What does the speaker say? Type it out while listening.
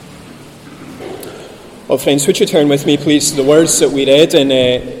Well, friends, would you turn with me, please, to the words that we read in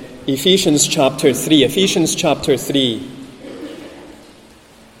Ephesians chapter 3. Ephesians chapter 3.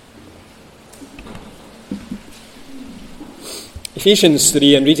 Ephesians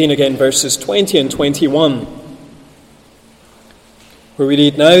 3, and reading again verses 20 and 21, where we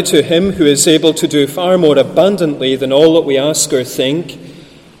read, "Now to him who is able to do far more abundantly than all that we ask or think,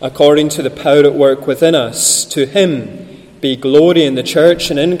 according to the power at work within us, to him be glory in the church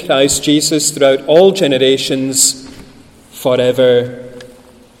and in Christ Jesus throughout all generations, forever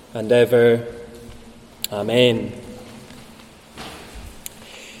and ever. Amen."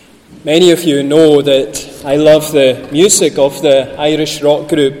 Many of you know that I love the music of the Irish rock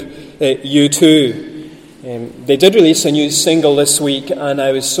group U2. They did release a new single this week, and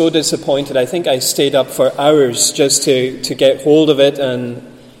I was so disappointed. I think I stayed up for hours just to get hold of it, and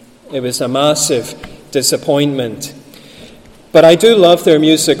it was a massive disappointment. But I do love their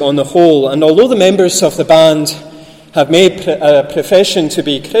music on the whole, and although the members of the band have made a profession to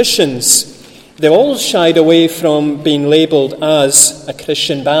be Christians, they've all shied away from being labelled as a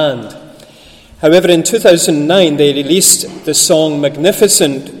Christian band. However, in 2009, they released the song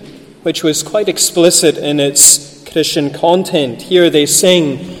Magnificent, which was quite explicit in its Christian content. Here they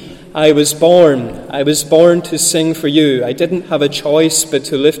sing, I was born to sing for you. I didn't have a choice but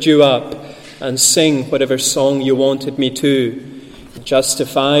to lift you up and sing whatever song you wanted me to.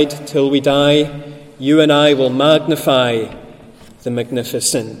 Justified till we die, you and I will magnify the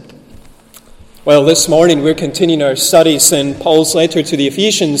magnificent. Well, this morning we're continuing our studies in Paul's letter to the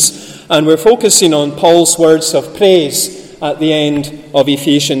Ephesians, and we're focusing on Paul's words of praise at the end of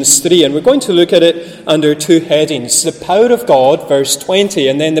Ephesians 3. And we're going to look at it under two headings: the power of God, verse 20,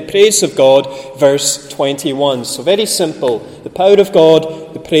 and then the praise of God, verse 21. So very simple: the power of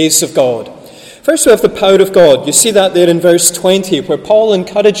God, the praise of God. First, we have the power of God. You see that there in verse 20, where Paul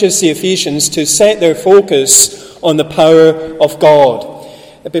encourages the Ephesians to set their focus on the power of God.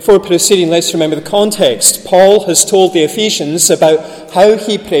 Before proceeding, let's remember the context. Paul has told the Ephesians about how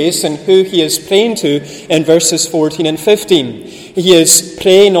he prays and who he is praying to in verses 14 and 15. He is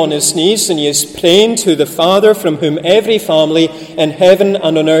praying on his knees, and he is praying to the Father from whom every family in heaven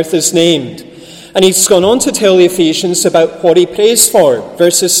and on earth is named. And he's gone on to tell the Ephesians about what he prays for.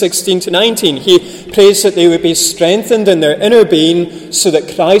 Verses 16 to 19, he prays that they would be strengthened in their inner being so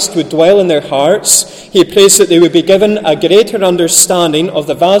that Christ would dwell in their hearts. He prays that they would be given a greater understanding of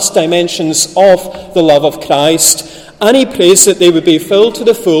the vast dimensions of the love of Christ. And he prays that they would be filled to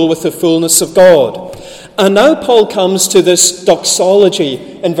the full with the fullness of God. And now Paul comes to this doxology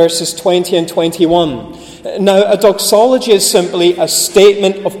in verses 20 and 21. Now, a doxology is simply a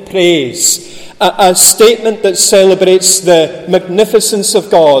statement of praise. A statement that celebrates the magnificence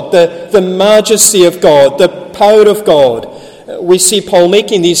of God, the majesty of God, the power of God. We see Paul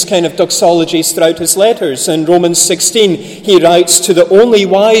making these kind of doxologies throughout his letters. In Romans 16, he writes, "To the only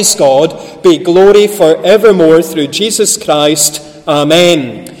wise God be glory forevermore through Jesus Christ.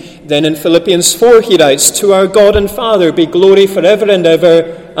 Amen." Then in Philippians 4, he writes, "To our God and Father be glory forever and ever.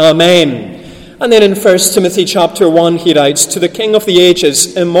 Amen." And then in 1 Timothy chapter 1, he writes, "To the King of the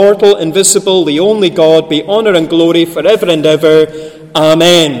ages, immortal, invisible, the only God, be honor and glory forever and ever.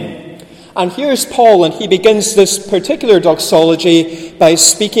 Amen." And here's Paul, and he begins this particular doxology by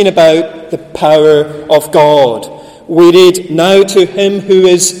speaking about the power of God. We read, "Now to him who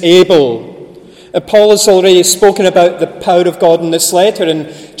is able." Paul has already spoken about the power of God in this letter. In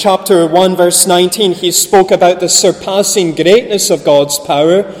chapter 1, verse 19, he spoke about the surpassing greatness of God's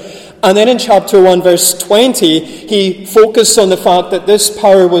power. And then in chapter 1, verse 20, he focused on the fact that this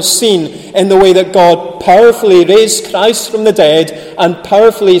power was seen in the way that God powerfully raised Christ from the dead and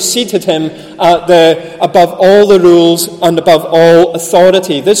powerfully seated him above all the rules and above all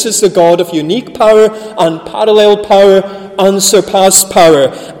authority. This is the God of unique power, unparalleled power, unsurpassed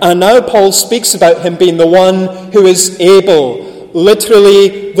power. And now Paul speaks about him being the one who is able,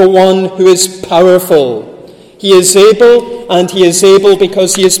 literally the one who is powerful. He is able, and he is able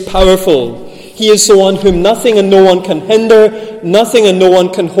because he is powerful. He is the one whom nothing and no one can hinder, nothing and no one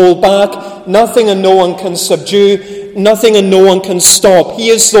can hold back, nothing and no one can subdue, nothing and no one can stop. He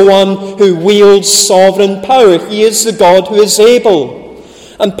is the one who wields sovereign power. He is the God who is able.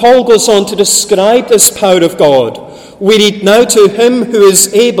 And Paul goes on to describe this power of God. We read, "Now to him who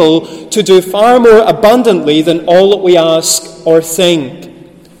is able to do far more abundantly than all that we ask or think."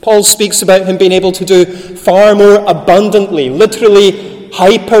 Paul speaks about him being able to do far more abundantly, literally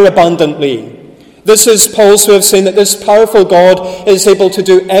hyper-abundantly. This is Paul's way of saying that this powerful God is able to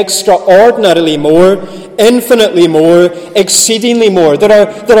do extraordinarily more, infinitely more, exceedingly more. There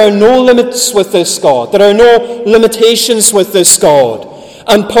are no limits with this God. There are no limitations with this God.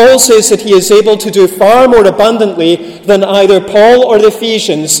 And Paul says that he is able to do far more abundantly than either Paul or the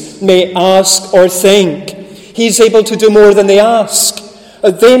Ephesians may ask or think. He's able to do more than they ask.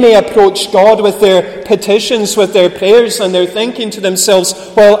 They may approach God with their petitions, with their prayers, and they're thinking to themselves,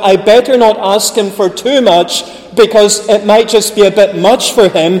 well, I better not ask him for too much because it might just be a bit much for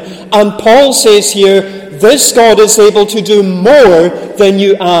him. And Paul says here, this God is able to do more than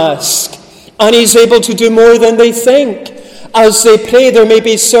you ask. And he's able to do more than they think. As they pray, there may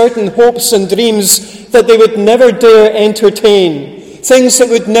be certain hopes and dreams that they would never dare entertain. Things that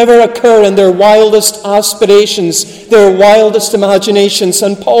would never occur in their wildest aspirations, their wildest imaginations.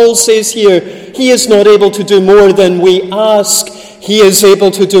 And Paul says here, he is not able to do more than we ask. He is able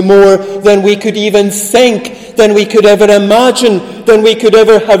to do more than we could even think, than we could ever imagine, than we could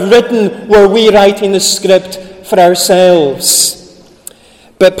ever have written were we writing the script for ourselves.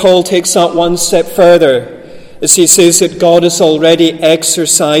 But Paul takes that one step further, as he says that God is already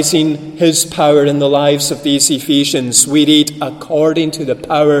exercising his power in the lives of these Ephesians. We read, according to the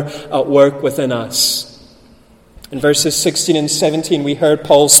power at work within us. In verses 16 and 17, we heard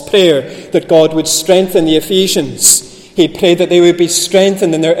Paul's prayer that God would strengthen the Ephesians. He prayed that they would be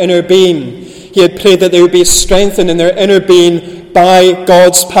strengthened in their inner being. He had prayed that they would be strengthened in their inner being by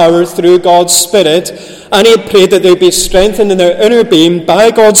God's power through God's Spirit. And he had prayed that they would be strengthened in their inner being by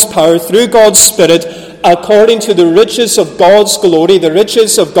God's power through God's Spirit, according to the riches of God's glory, the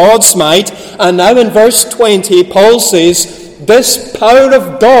riches of God's might. And now in verse 20, Paul says, this power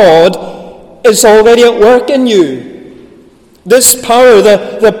of God is already at work in you. This power,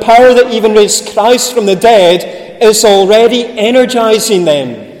 the power that even raised Christ from the dead, is already energizing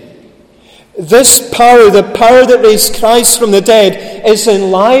them. This power, the power that raised Christ from the dead, is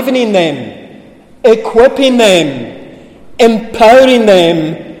enlivening them, equipping them, empowering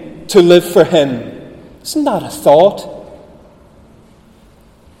them to live for him. Isn't that a thought?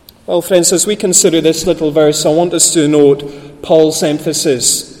 Well, friends, as we consider this little verse, I want us to note Paul's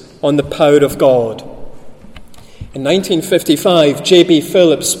emphasis on the power of God. In 1955, J.B.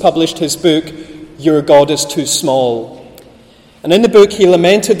 Phillips published his book, Your God is Too Small. And in the book, he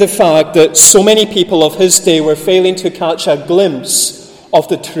lamented the fact that so many people of his day were failing to catch a glimpse of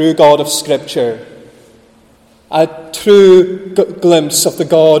the true God of Scripture. A true glimpse of the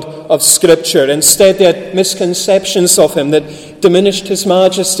God of Scripture. Instead, they had misconceptions of him that diminished his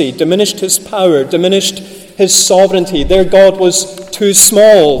majesty, diminished his power, diminished his sovereignty. Their God was too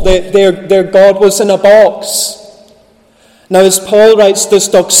small. Their God was in a box. Now, as Paul writes this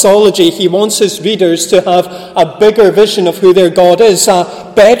doxology, he wants his readers to have a bigger vision of who their God is,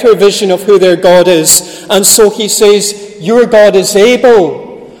 a better vision of who their God is. And so he says, your God is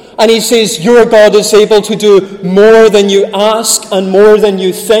able. And he says, your God is able to do more than you ask and more than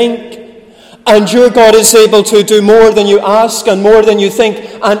you think. And your God is able to do more than you ask and more than you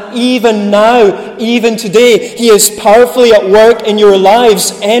think. And even now, even today, he is powerfully at work in your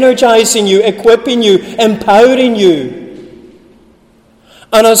lives, energizing you, equipping you, empowering you.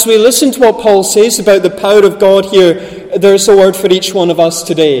 And as we listen to what Paul says about the power of God here, there's a word for each one of us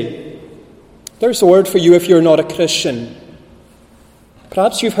today. There's a word for you if you're not a Christian.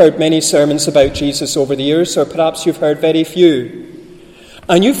 Perhaps you've heard many sermons about Jesus over the years, or perhaps you've heard very few.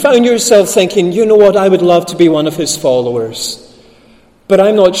 And you found yourself thinking, you know what, I would love to be one of his followers. But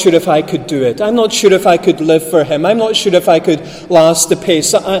I'm not sure if I could do it. I'm not sure if I could live for him. I'm not sure if I could last the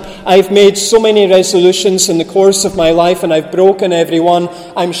pace. I've made so many resolutions in the course of my life, and I've broken every one.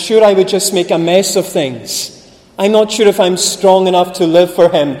 I'm sure I would just make a mess of things. I'm not sure if I'm strong enough to live for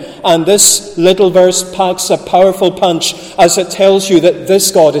him. And this little verse packs a powerful punch as it tells you that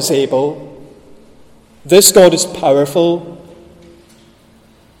this God is able. This God is powerful.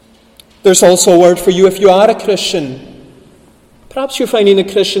 There's also a word for you if you are a Christian. Perhaps you're finding the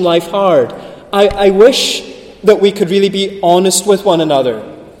Christian life hard. I wish that we could really be honest with one another.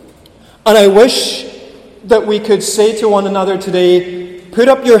 And I wish that we could say to one another today, put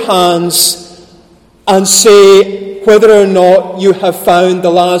up your hands and say whether or not you have found the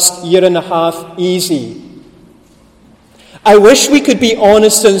last year and a half easy. I wish we could be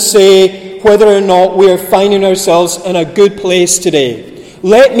honest and say whether or not we are finding ourselves in a good place today.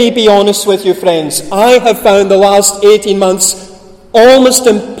 Let me be honest with you, friends. I have found the last 18 months almost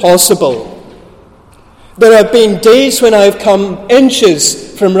impossible. There have been days when I've come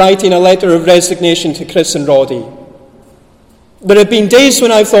inches from writing a letter of resignation to Chris and Roddy. There have been days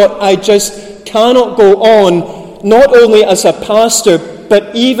when I've thought I just cannot go on, not only as a pastor,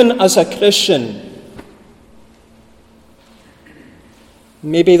 but even as a Christian.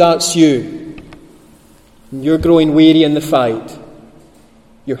 Maybe that's you. You're growing weary in the fight.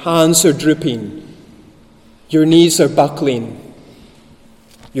 Your hands are drooping. Your knees are buckling.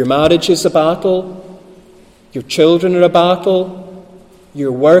 Your marriage is a battle. Your children are a battle.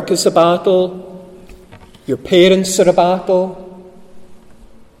 Your work is a battle. Your parents are a battle.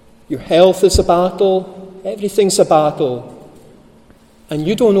 Your health is a battle. Everything's a battle. And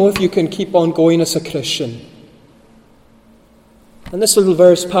you don't know if you can keep on going as a Christian. And this little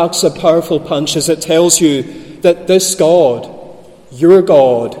verse packs a powerful punch as it tells you that this God, your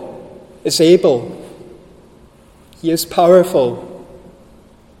God, is able. He is powerful.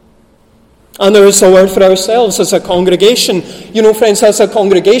 And there is a word for ourselves as a congregation. You know, friends, as a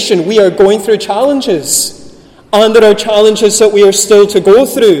congregation, we are going through challenges. And there are challenges that we are still to go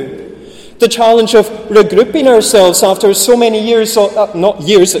through. The challenge of regrouping ourselves after so many years, not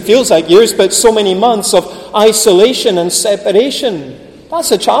years, it feels like years, but so many months of isolation and separation. That's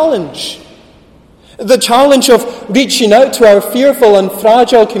a challenge. The challenge of reaching out to our fearful and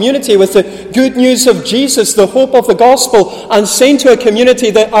fragile community with the good news of Jesus, the hope of the gospel, and saying to a community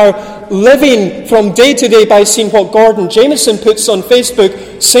that are living from day to day by seeing what Gordon Jameson puts on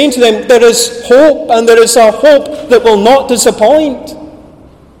Facebook, saying to them, there is hope, and there is a hope that will not disappoint.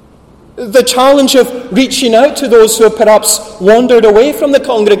 The challenge of reaching out to those who have perhaps wandered away from the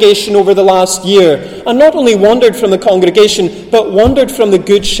congregation over the last year, and not only wandered from the congregation, but wandered from the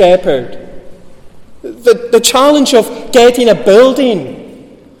Good Shepherd. The challenge of getting a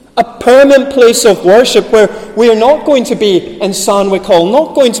building, a permanent place of worship where we are not going to be in Sandwick Hall,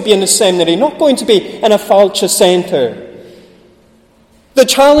 not going to be in a seminary, not going to be in a Falcha centre. The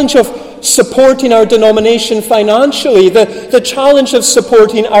challenge of supporting our denomination financially, the challenge of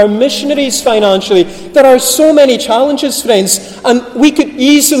supporting our missionaries financially. There are so many challenges, friends, and we could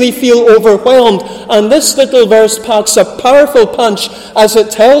easily feel overwhelmed. And this little verse packs a powerful punch as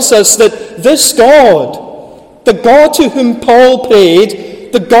it tells us that this God, the God to whom Paul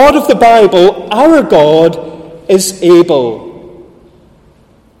prayed, the God of the Bible, our God, is able.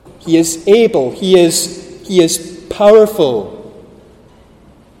 He is able. He is powerful.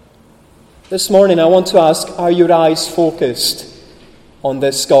 This morning I want to ask, are your eyes focused on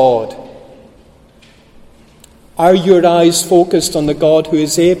this God? Are your eyes focused on the God who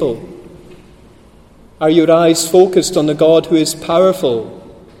is able? Are your eyes focused on the God who is powerful?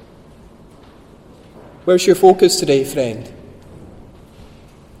 Where's your focus today, friend?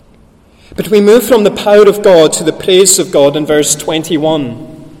 But we move from the power of God to the praise of God in verse 21.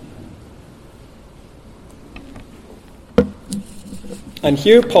 And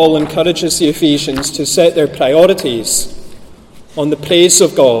here Paul encourages the Ephesians to set their priorities on the praise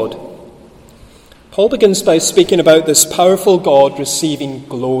of God. Paul begins by speaking about this powerful God receiving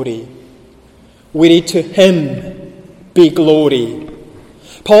glory. We read, to him be glory.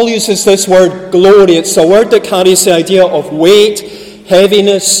 Paul uses this word glory. It's a word that carries the idea of weight,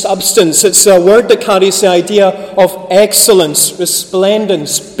 heaviness, substance. It's a word that carries the idea of excellence,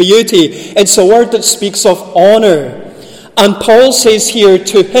 resplendence, beauty. It's a word that speaks of honour. And Paul says here,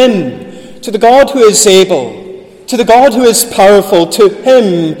 to him, to the God who is able, to the God who is powerful, to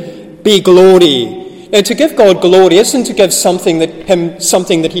him be glory. Now, to give God glory isn't to give something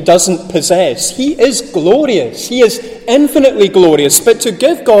that he doesn't possess. He is glorious. He is infinitely glorious. But to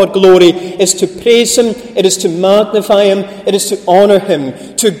give God glory is to praise him, it is to magnify him, it is to honour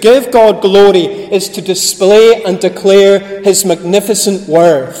him. To give God glory is to display and declare his magnificent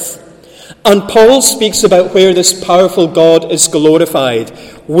worth. And Paul speaks about where this powerful God is glorified.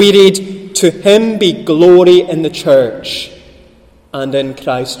 We read, to him be glory in the church and in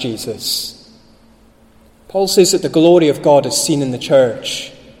Christ Jesus. Paul says that the glory of God is seen in the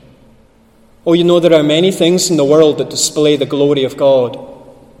church. Oh, you know, there are many things in the world that display the glory of God.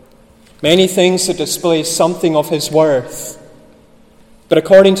 Many things that display something of his worth. But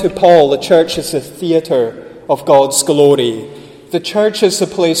according to Paul, the church is the theatre of God's glory. The church is the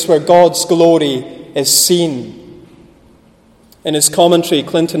place where God's glory is seen. In his commentary,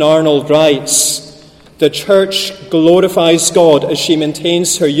 Clinton Arnold writes, the church glorifies God as she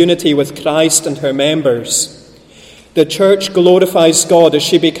maintains her unity with Christ and her members. The church glorifies God as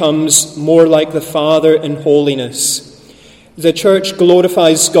she becomes more like the Father in holiness. The church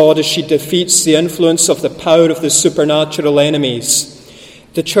glorifies God as she defeats the influence of the power of the supernatural enemies.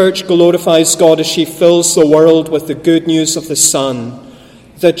 The church glorifies God as she fills the world with the good news of the Son.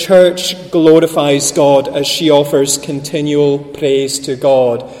 The church glorifies God as she offers continual praise to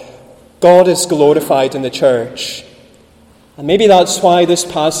God. God is glorified in the church. And maybe that's why this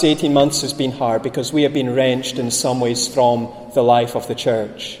past 18 months has been hard, because we have been wrenched in some ways from the life of the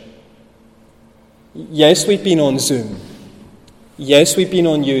church. Yes, we've been on Zoom. Yes, we've been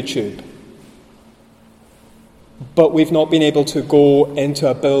on YouTube. but we've not been able to go into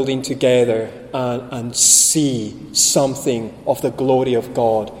a building together and see something of the glory of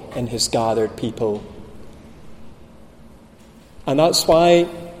God in his gathered people. And that's why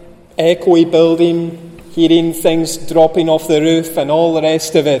echoey building, hearing things dropping off the roof and all the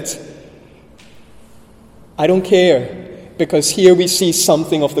rest of it, I don't care, because here we see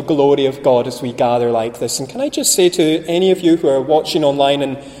something of the glory of God as we gather like this. And can I just say to any of you who are watching online,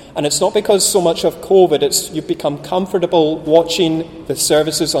 and it's not because so much of COVID, it's you've become comfortable watching the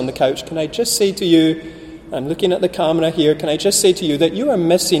services on the couch. Can I just say to you, I'm looking at the camera here, can I just say to you that you are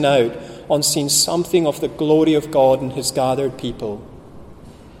missing out on seeing something of the glory of God in his gathered people.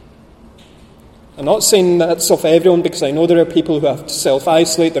 I'm not saying that's of everyone, because I know there are people who have to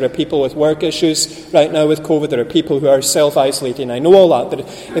self-isolate, there are people with work issues right now with COVID, there are people who are self-isolating. I know all that, but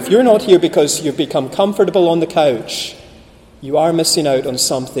if you're not here because you've become comfortable on the couch, you are missing out on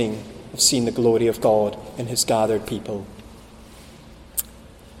something of seeing the glory of God in his gathered people.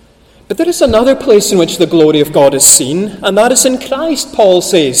 But there is another place in which the glory of God is seen, and that is in Christ, Paul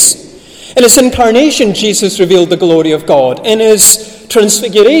says. In his incarnation, Jesus revealed the glory of God. In his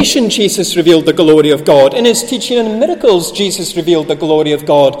transfiguration, Jesus revealed the glory of God. In his teaching and miracles, Jesus revealed the glory of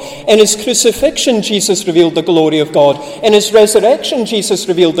God. In his crucifixion, Jesus revealed the glory of God. In his resurrection, Jesus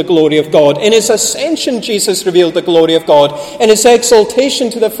revealed the glory of God. In his ascension, Jesus revealed the glory of God. In his exaltation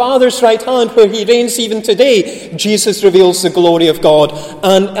to the Father's right hand, where he reigns even today, Jesus reveals the glory of God.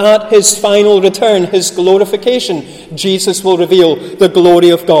 And at his final return, his glorification, Jesus will reveal the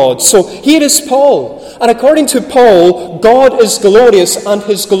glory of God. So here is Paul. And according to Paul, God is glorious, and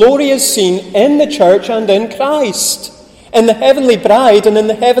his glory is seen in the church and in Christ, in the heavenly bride and in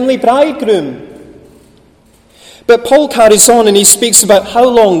the heavenly bridegroom. But Paul carries on and he speaks about how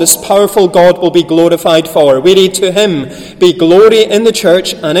long this powerful God will be glorified for. We read, "To him be glory in the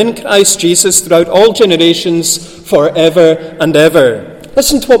church and in Christ Jesus throughout all generations, forever and ever."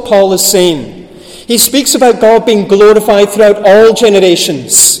 Listen to what Paul is saying. He speaks about God being glorified throughout all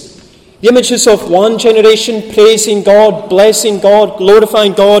generations. The images of one generation praising God, blessing God,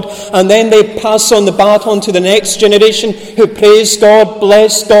 glorifying God, and then they pass on the baton to the next generation who praise God,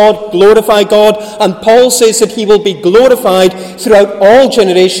 bless God, glorify God. And Paul says that he will be glorified throughout all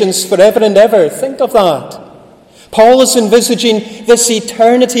generations, forever and ever. Think of that. Paul is envisaging this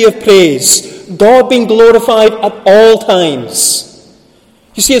eternity of praise, God being glorified at all times.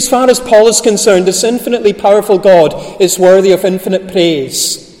 You see, as far as Paul is concerned, this infinitely powerful God is worthy of infinite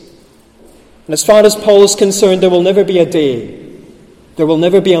praise. And as far as Paul is concerned, there will never be a day, there will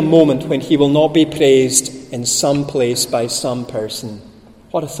never be a moment when he will not be praised in some place by some person.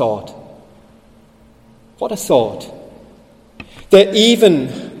 What a thought. What a thought. That even,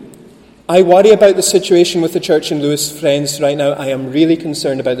 I worry about the situation with the church in Lewis, friends, right now. I am really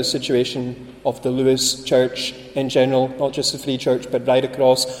concerned about the situation of the Lewis church in general, not just the Free Church, but right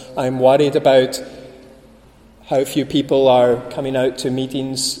across. I'm worried about how few people are coming out to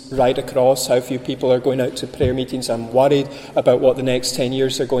meetings right across, how few people are going out to prayer meetings. I'm worried about what the next 10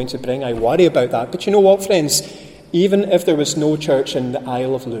 years are going to bring. I worry about that. But you know what, friends? Even if there was no church in the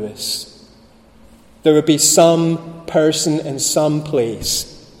Isle of Lewis, there would be some person in some place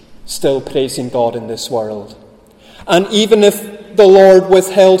still praising God in this world. And even if the Lord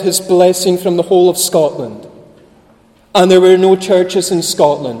withheld his blessing from the whole of Scotland, and there were no churches in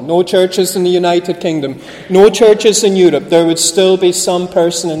Scotland, no churches in the United Kingdom, no churches in Europe, there would still be some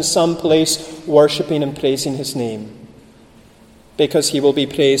person in some place worshipping and praising his name, because he will be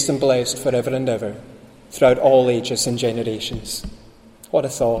praised and blessed forever and ever, throughout all ages and generations. What a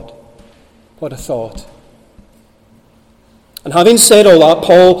thought. What a thought. And having said all that,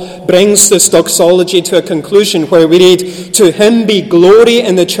 Paul brings this doxology to a conclusion where we read, "To him be glory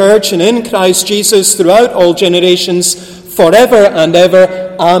in the church and in Christ Jesus throughout all generations, forever and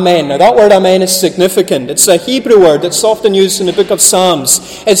ever. Amen." Now that word amen is significant. It's a Hebrew word that's often used in the book of Psalms.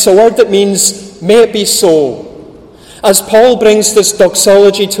 It's a word that means, may it be so. As Paul brings this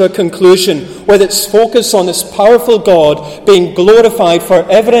doxology to a conclusion, with its focus on this powerful God being glorified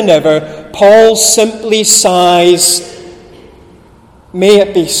forever and ever, Paul simply sighs, may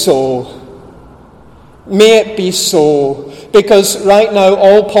it be so. May it be so. Because right now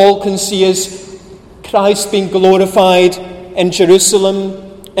all Paul can see is Christ being glorified in Jerusalem,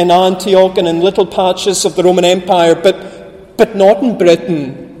 in Antioch, and in little patches of the Roman Empire, but not in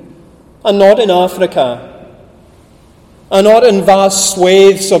Britain, and not in Africa, and not in vast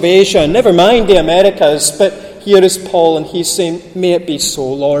swathes of Asia, never mind the Americas. But here is Paul, and he's saying, may it be so,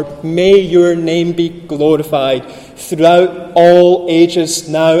 Lord. May your name be glorified throughout all ages,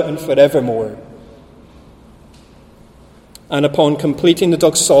 now and forevermore. And upon completing the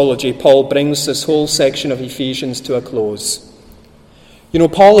doxology, Paul brings this whole section of Ephesians to a close. You know,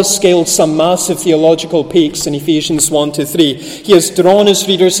 Paul has scaled some massive theological peaks in Ephesians 1-3. He has drawn his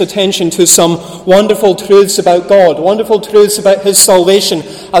readers' attention to some wonderful truths about God, wonderful truths about his salvation,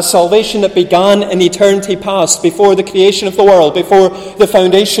 a salvation that began in eternity past, before the creation of the world, before the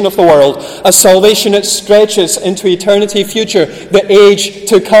foundation of the world, a salvation that stretches into eternity future, the age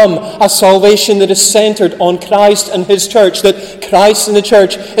to come, a salvation that is centered on Christ and his church, that Christ and the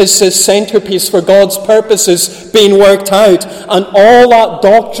church is the centerpiece for God's purposes being worked out, and all that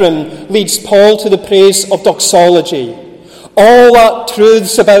doctrine leads Paul to the praise of doxology. All that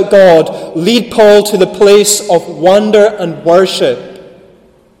truths about God lead Paul to the place of wonder and worship.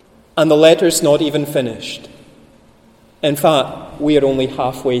 And the letter's not even finished. In fact, we are only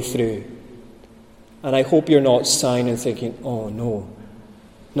halfway through. And I hope you're not sighing and thinking, oh no,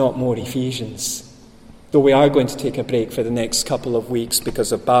 not more Ephesians. Though we are going to take a break for the next couple of weeks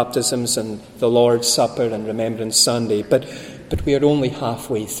because of baptisms and the Lord's Supper and Remembrance Sunday. But we are only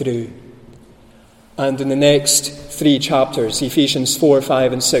halfway through. And in the next 3 chapters, Ephesians 4,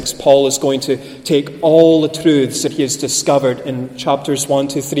 5, and 6, Paul is going to take all the truths that he has discovered in chapters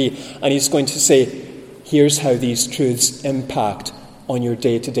 1-3, and he's going to say, here's how these truths impact on your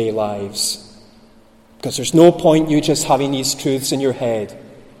day-to-day lives. Because there's no point you just having these truths in your head.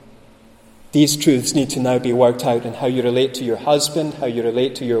 These truths need to now be worked out in how you relate to your husband, how you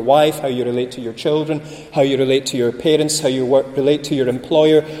relate to your wife, how you relate to your children, how you relate to your parents, how you relate to your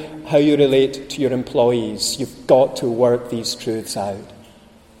employer, how you relate to your employees. You've got to work these truths out.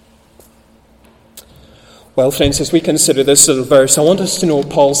 Well, friends, as we consider this little verse, I want us to note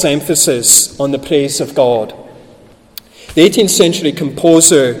Paul's emphasis on the praise of God. The 18th century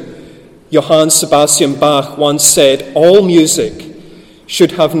composer Johann Sebastian Bach once said, all music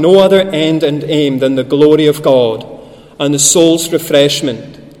should have no other end and aim than the glory of God and the soul's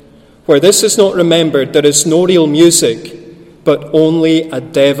refreshment. Where this is not remembered, there is no real music, but only a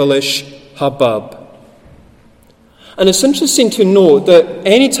devilish hubbub. And it's interesting to note that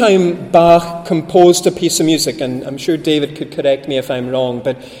any time Bach composed a piece of music, and I'm sure David could correct me if I'm wrong,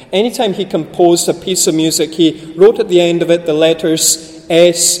 but any time he composed a piece of music, he wrote at the end of it the letters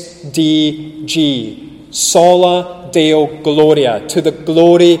S, D, G. Sola Deo Gloria, to the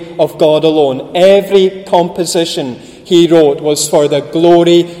glory of God alone. Every composition he wrote was for the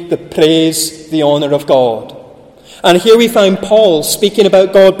glory, the praise, the honour of God. And here we find Paul speaking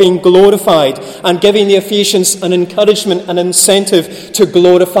about God being glorified and giving the Ephesians an encouragement and incentive to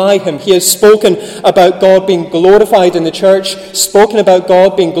glorify him. He has spoken about God being glorified in the church, spoken about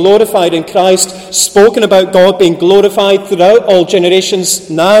God being glorified in Christ, spoken about God being glorified throughout all generations,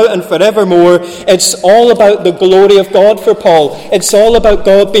 now and forevermore. It's all about the glory of God for Paul. It's all about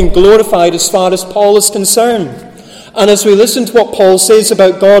God being glorified as far as Paul is concerned. And as we listen to what Paul says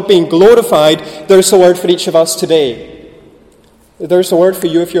about God being glorified, there's a word for each of us today. There's a word for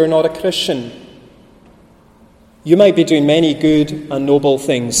you if you're not a Christian. You might be doing many good and noble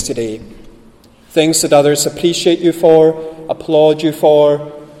things today. Things that others appreciate you for, applaud you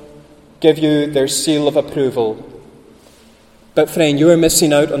for, give you their seal of approval. But friend, you are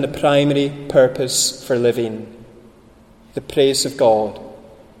missing out on the primary purpose for living. The praise of God,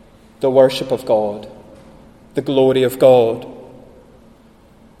 the worship of God, the glory of God.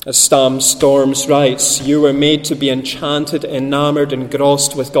 As Sam Storms writes, you were made to be enchanted, enamoured,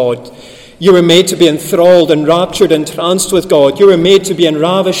 engrossed with God. You were made to be enthralled, enraptured, entranced with God. You were made to be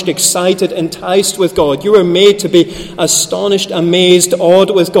enravished, excited, enticed with God. You were made to be astonished, amazed, awed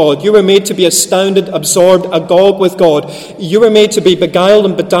with God. You were made to be astounded, absorbed, agog with God. You were made to be beguiled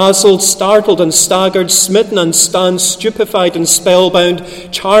and bedazzled, startled and staggered, smitten and stunned, stupefied and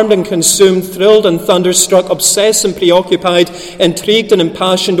spellbound, charmed and consumed, thrilled and thunderstruck, obsessed and preoccupied, intrigued and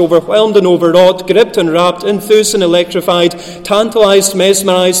impassioned, overwhelmed and overwrought, gripped and rapt, enthused and electrified, tantalized,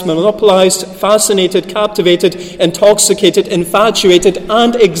 mesmerized, monopolized, fascinated, captivated, intoxicated, infatuated,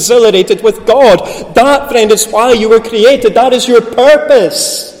 and exhilarated with God. That, friend, is why you were created. That is your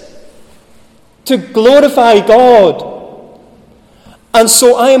purpose. To glorify God. And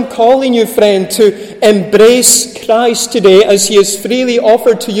so I am calling you, friend, to embrace Christ today as he is freely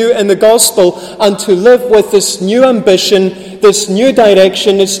offered to you in the gospel, and to live with this new ambition, this new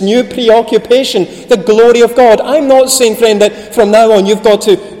direction, this new preoccupation, the glory of God. I'm not saying, friend, that from now on you've got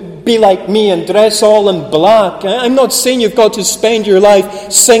to be like me and dress all in black. I'm not saying you've got to spend your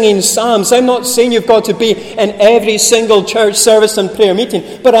life singing psalms. I'm not saying you've got to be in every single church service and prayer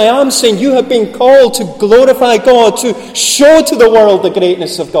meeting. But I am saying you have been called to glorify God, to show to the world the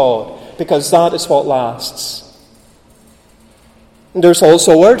greatness of God, because that is what lasts. And there's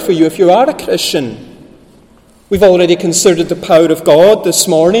also a word for you if you are a Christian. We've already considered the power of God this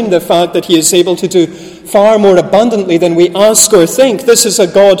morning, the fact that he is able to do far more abundantly than we ask or think. This is a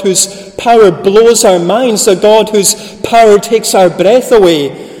God whose power blows our minds, a God whose power takes our breath away.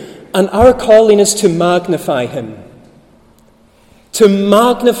 And our calling is to magnify him. To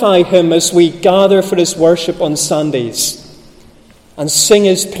magnify him as we gather for his worship on Sundays and sing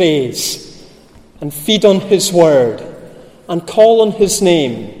his praise and feed on his word and call on his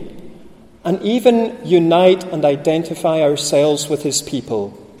name and even unite and identify ourselves with his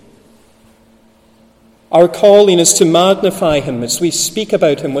people. Our calling is to magnify him as we speak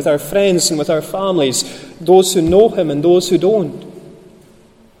about him with our friends and with our families, those who know him and those who don't.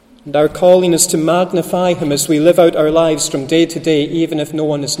 And our calling is to magnify him as we live out our lives from day to day, even if no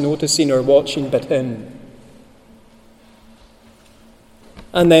one is noticing or watching but him.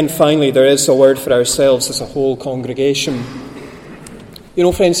 And then finally, there is a word for ourselves as a whole congregation. You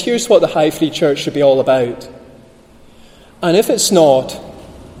know, friends, here's what the High Free Church should be all about. And if it's not,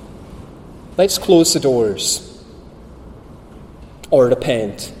 let's close the doors or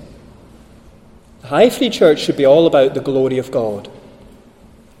repent. The High Free Church should be all about the glory of God.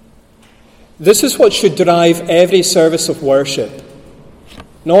 This is what should drive every service of worship.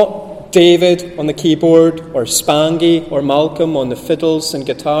 Not David on the keyboard, or Spangy or Malcolm on the fiddles and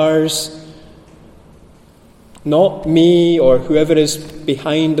guitars. Not me or whoever is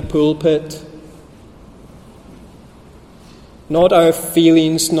behind the pulpit. Not our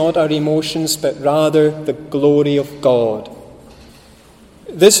feelings, not our emotions, but rather the glory of God.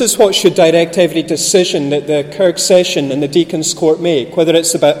 This is what should direct every decision that the Kirk Session and the Deacons' Court make, whether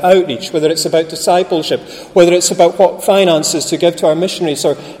it's about outreach, whether it's about discipleship, whether it's about what finances to give to our missionaries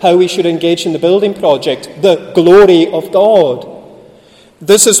or how we should engage in the building project. The glory of God.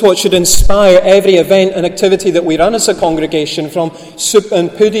 This is what should inspire every event and activity that we run as a congregation, from soup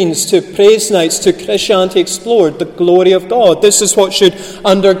and puddings to praise nights to Christianity Explored, the glory of God. This is what should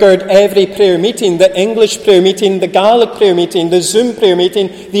undergird every prayer meeting, the English prayer meeting, the Gaelic prayer meeting, the Zoom prayer meeting,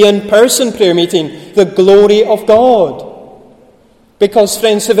 the in-person prayer meeting, the glory of God. Because,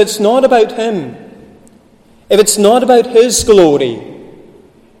 friends, if it's not about him, if it's not about his glory,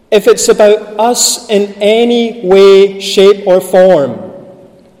 if it's about us in any way, shape or form,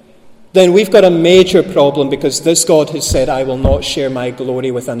 then we've got a major problem, because this God has said, I will not share my glory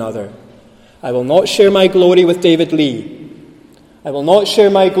with another. I will not share my glory with David Lee. I will not share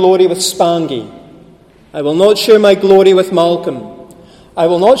my glory with Spangy. I will not share my glory with Malcolm. I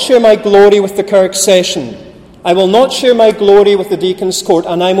will not share my glory with the Kirk Session. I will not share my glory with the Deacons' Court,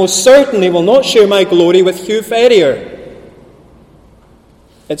 and I most certainly will not share my glory with Hugh Ferrier.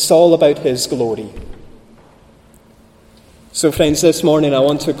 It's all about his glory. So, friends, this morning I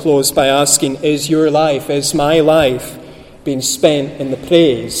want to close by asking, is your life, is my life being spent in the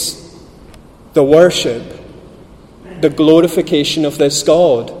praise, the worship, the glorification of this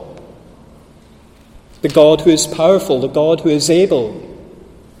God? The God who is powerful, the God who is able.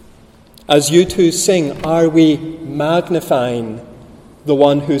 As you two sing, are we magnifying the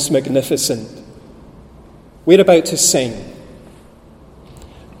one who's magnificent? We're about to sing.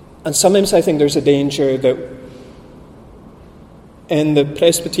 And sometimes I think there's a danger that in the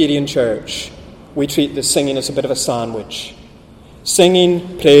Presbyterian Church, we treat the singing as a bit of a sandwich.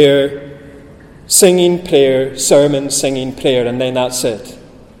 Singing, prayer, sermon, singing, prayer, and then that's it.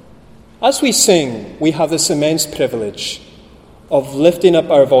 As we sing, we have this immense privilege of lifting up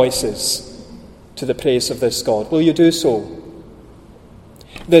our voices to the praise of this God. Will you do so?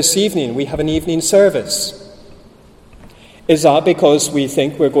 This evening, we have an evening service. Is that because we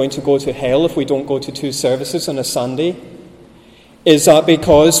think we're going to go to hell if we don't go to 2 services on a Sunday? Is that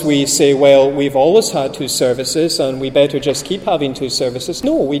because we say, well, we've always had 2 services and we better just keep having 2 services?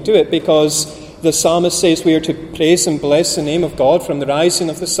 No, we do it because the psalmist says we are to praise and bless the name of God from the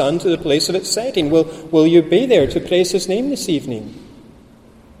rising of the sun to the place of its setting. Will you be there to praise his name this evening?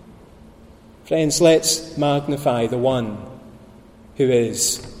 Friends, let's magnify the one who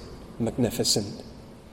is magnificent.